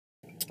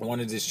I want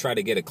to just try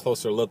to get a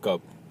closer look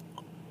up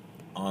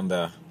on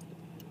the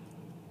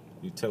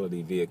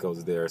utility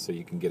vehicles there so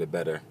you can get a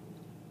better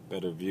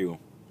view.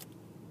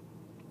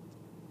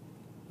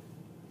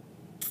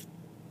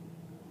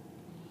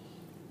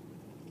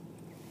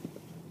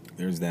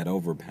 There's that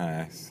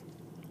overpass.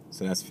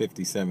 So that's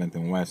 57th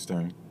and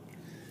Western.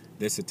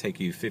 This would take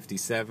you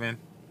 57,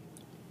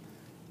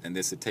 and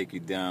this would take you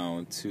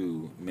down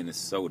to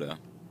Minnesota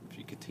if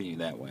you continue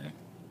that way.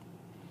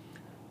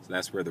 So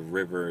that's where the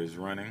river is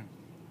running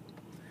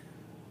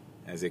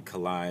as it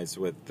collides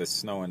with the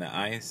snow and the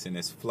ice and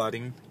it's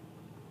flooding.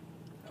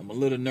 I'm a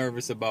little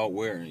nervous about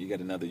where you got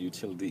another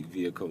utility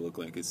vehicle look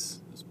like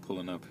it's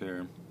pulling up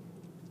here.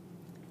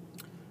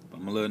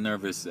 I'm a little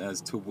nervous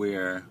as to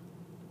where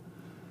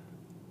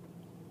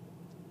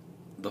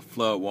the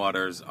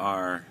floodwaters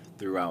are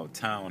throughout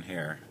town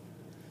here.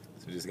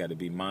 So we just got to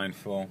be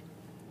mindful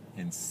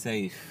and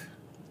safe.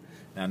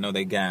 Now I know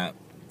they got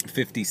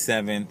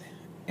 57th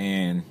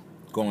and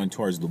going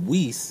towards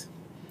Louise,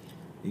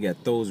 you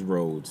got those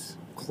roads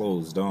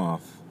closed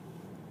off.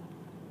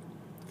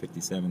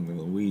 57th and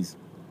Louise,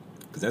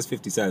 because that's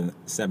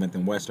 57th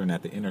and Western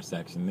at the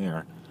intersection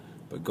there.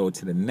 But go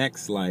to the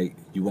next light,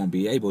 you won't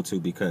be able to,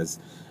 because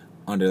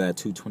under that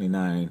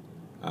 229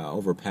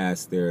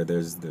 overpass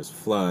there's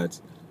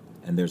floods,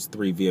 and there's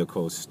 3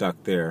 vehicles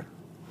stuck there.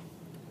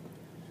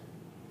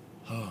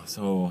 Oh,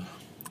 so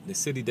the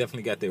city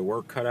definitely got their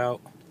work cut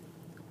out,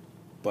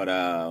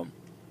 but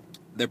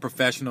they're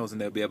professionals and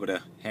they'll be able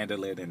to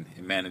handle it and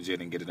manage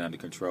it and get it under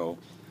control.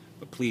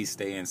 But please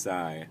stay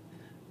inside.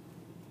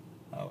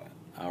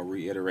 I'll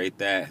reiterate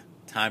that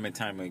time and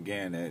time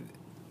again.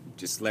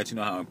 Just to let you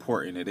know how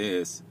important it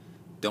is.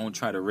 Don't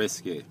try to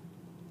risk it.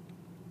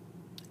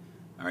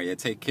 All right, yeah,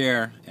 take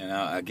care. And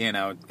again,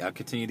 I'll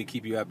continue to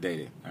keep you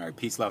updated. All right,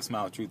 peace, love,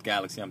 smile, truth,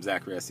 galaxy. I'm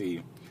Zachary. I see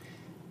you.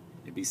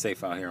 And be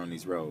safe out here on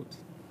these roads.